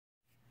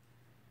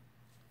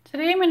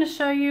Today I'm going to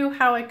show you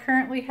how I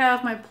currently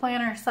have my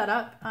planner set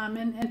up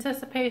in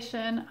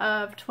anticipation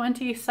of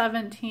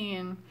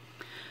 2017.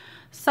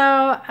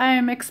 So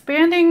I'm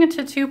expanding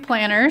to 2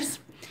 planners,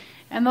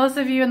 and those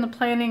of you in the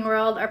planning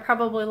world are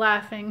probably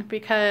laughing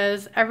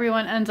because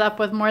everyone ends up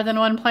with more than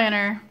one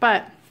planner.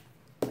 But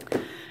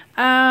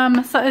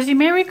so as you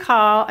may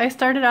recall, I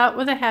started out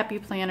with a happy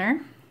planner,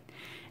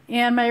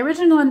 and my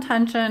original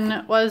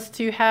intention was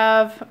to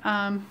have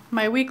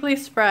my weekly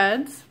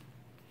spreads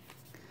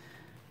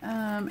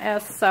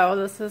as so.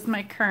 This is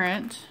my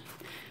current.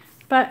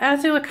 But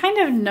as you'll kind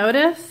of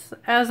notice,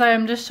 as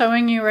I'm just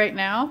showing you right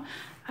now,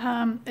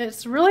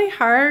 it's really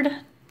hard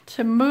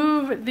to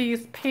move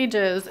these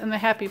pages in the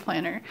Happy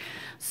Planner.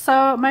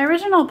 So my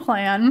original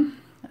plan,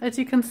 as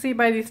you can see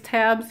by these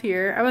tabs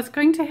here, I was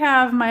going to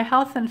have my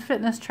health and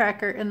fitness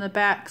tracker in the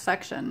back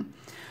section.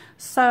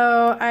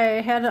 So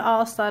I had it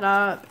all set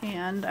up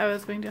and I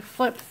was going to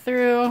flip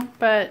through,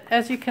 but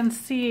as you can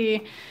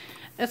see,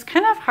 it's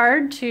kind of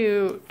hard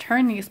to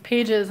turn these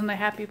pages in the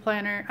Happy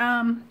Planner.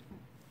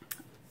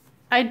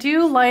 I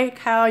do like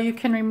how you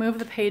can remove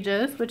the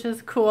pages, which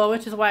is cool,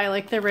 which is why I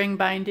like the ring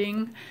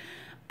binding.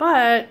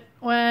 But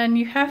when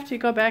you have to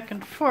go back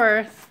and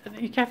forth,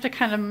 you have to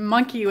kind of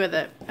monkey with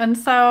it. And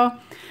so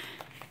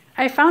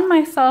I found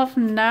myself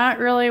not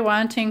really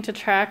wanting to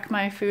track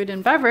my food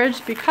and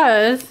beverage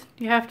because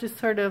you have to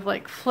sort of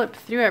like flip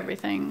through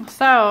everything.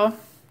 So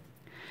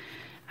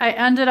I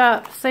ended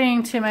up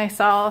saying to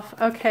myself,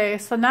 okay,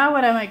 so now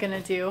what am I going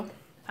to do?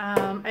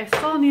 I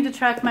still need to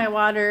track my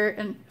water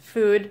and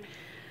food.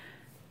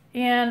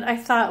 And I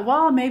thought,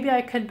 well, maybe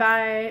I could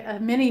buy a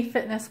mini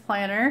fitness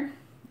planner.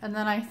 And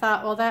then I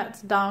thought, well,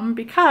 that's dumb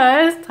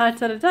because,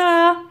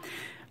 I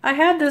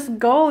had this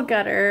goal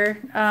getter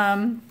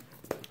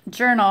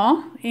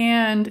journal,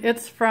 and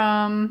it's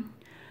from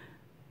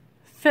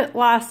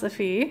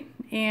Fitspiration.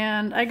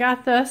 And I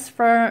got this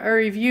for a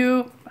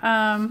review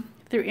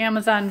through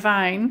Amazon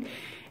Vine,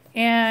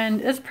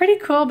 and it's pretty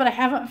cool, but I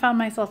haven't found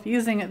myself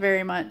using it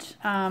very much.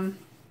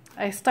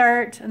 I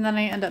start and then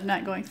I end up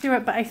not going through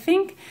it, but I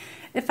think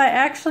if I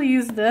actually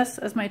use this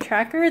as my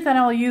tracker, then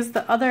I'll use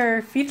the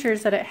other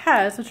features that it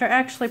has, which are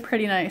actually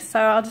pretty nice. So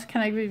I'll just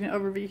kind of give you an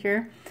overview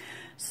here.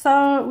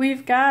 So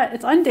we've got,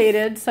 it's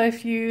undated, so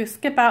if you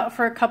skip out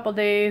for a couple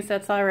days,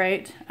 that's all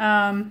right.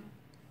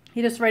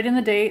 You just write in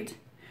the date.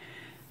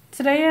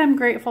 Today I'm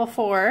grateful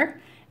for.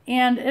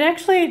 And it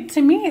actually,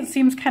 to me, it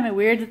seems kind of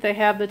weird that they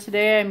have the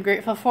today I'm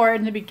grateful for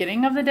in the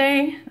beginning of the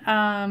day.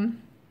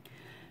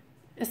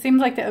 It seems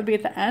like that would be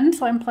at the end,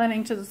 so I'm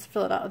planning to just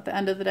fill it out at the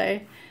end of the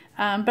day.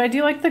 But I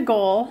do like the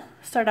goal.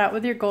 Start out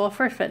with your goal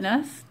for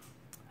fitness.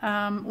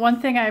 One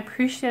thing I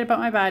appreciate about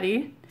my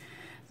body.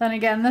 Then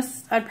again,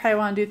 this I'd probably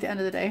want to do at the end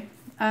of the day.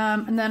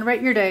 And then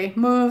write your day.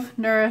 Move,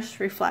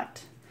 nourish,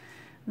 reflect.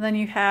 And then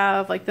you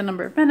have like the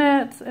number of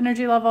minutes,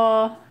 energy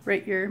level,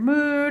 rate your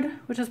mood,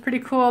 which is pretty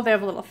cool. They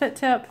have a little fit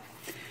tip.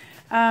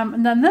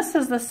 And then this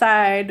is the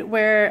side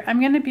where I'm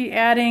going to be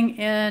adding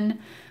in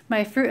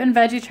my fruit and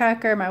veggie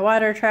tracker, my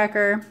water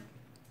tracker,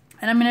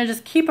 and I'm going to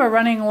just keep a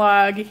running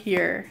log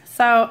here.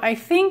 So I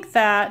think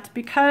that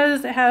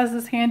because it has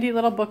this handy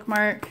little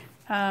bookmark,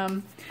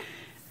 and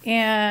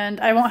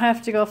I won't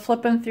have to go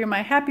flipping through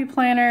my Happy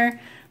Planner,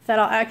 that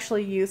I'll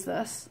actually use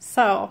this.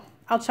 So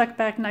I'll check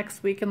back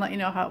next week and let you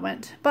know how it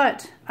went.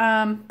 But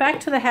back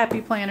to the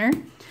Happy Planner.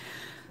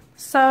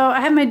 So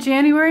I have my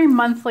January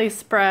monthly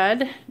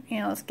spread.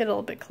 And let's get a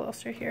little bit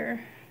closer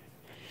here.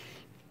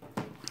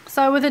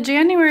 So with a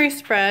January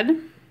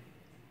spread,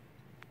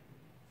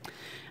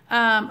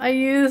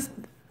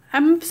 I'm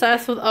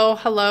obsessed with Oh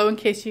Hello, in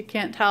case you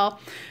can't tell.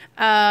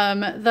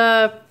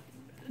 The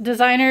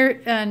designer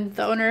and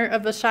the owner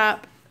of the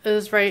shop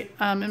is right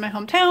in my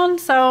hometown,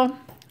 so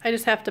I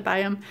just have to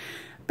buy them.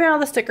 Buy all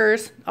the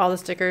stickers,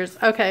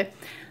 Okay,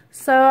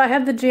 so I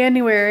have the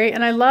January,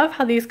 and I love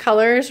how these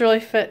colors really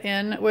fit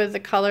in with the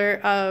color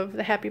of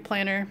the Happy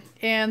Planner.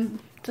 And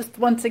just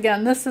once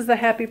again, this is the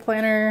Happy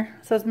Planner.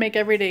 It says make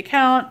every day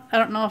count. I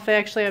don't know if they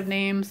actually have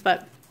names,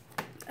 but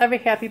every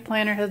Happy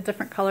Planner has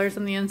different colors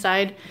on the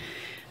inside.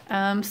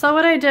 So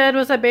what I did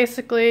was I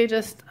basically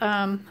just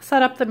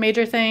set up the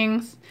major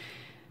things.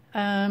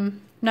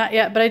 Not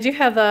yet, but I do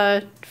have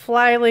the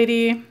Fly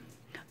Lady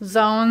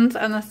zones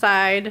on the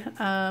side.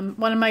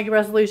 One of my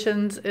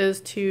resolutions is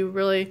to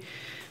really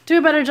do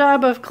a better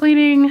job of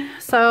cleaning,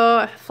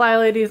 so Fly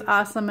Lady is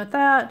awesome at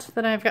that.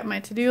 Then I've got my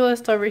to-do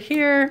list over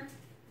here.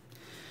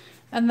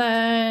 And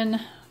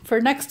then for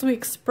next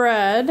week's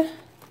spread,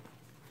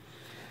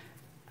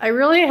 I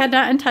really had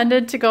not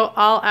intended to go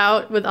all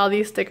out with all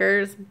these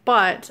stickers,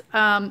 but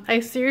I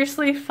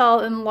seriously fell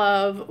in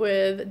love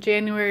with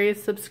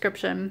January's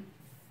subscription.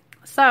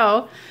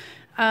 So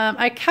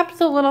I kept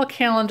the little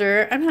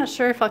calendar. I'm not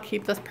sure if I'll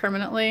keep this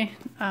permanently.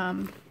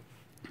 I'm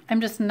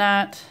just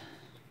not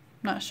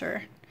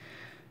sure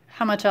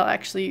how much I'll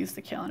actually use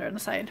the calendar on the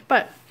side.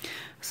 But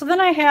so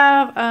then I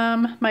have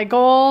my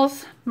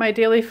goals, my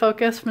daily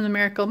focus from the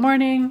Miracle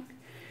Morning,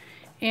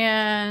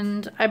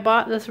 and I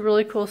bought this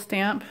really cool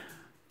stamp,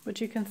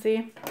 which you can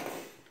see.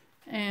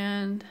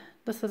 And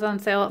This is on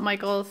sale at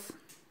Michael's.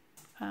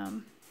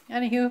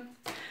 Anywho,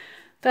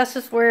 that's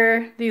just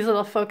where these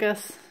little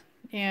focus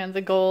and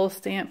the goal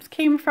stamps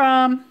came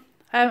from.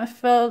 I haven't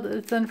filled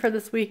it in for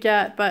this week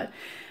yet, but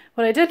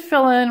what I did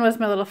fill in was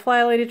my little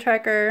Fly Lady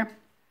tracker.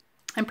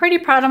 I'm pretty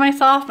proud of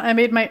myself. I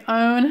made my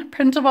own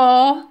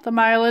printable, the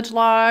mileage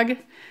log.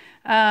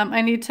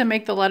 I need to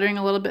make the lettering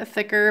a little bit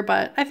thicker,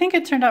 but I think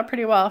it turned out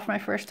pretty well for my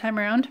first time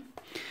around.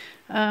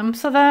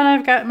 So then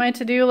I've got my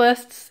to-do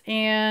lists,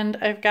 and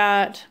I've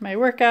got my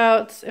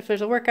workouts, if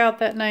there's a workout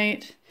that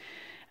night.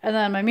 And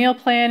then my meal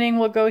planning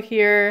will go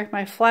here.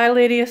 My Fly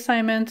Lady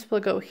assignments will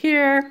go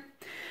here.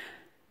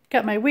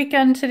 Got my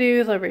weekend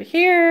to-dos over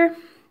here.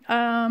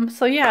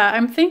 So yeah,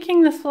 I'm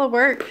thinking this will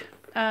work.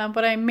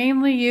 What I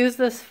mainly use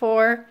this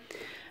for,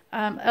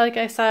 like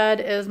I said,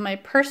 is my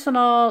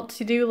personal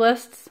to-do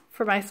lists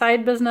for my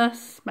side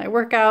business, my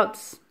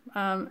workouts,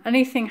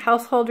 anything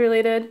household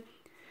related,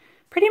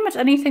 pretty much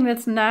anything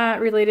that's not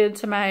related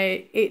to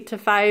my 8 to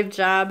 5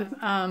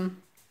 job,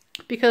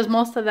 because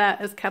most of that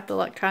is kept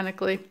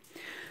electronically.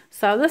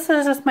 So this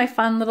is just my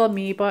fun little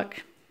me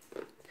book.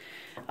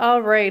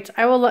 All right,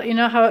 I will let you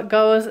know how it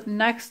goes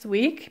next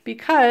week,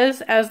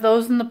 because as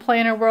those in the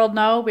planner world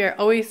know, we are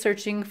always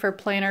searching for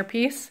planner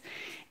piece,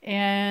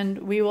 and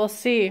we will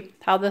see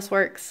how this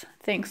works.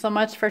 Thanks so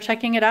much for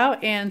checking it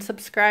out, and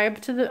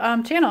subscribe to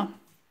the channel.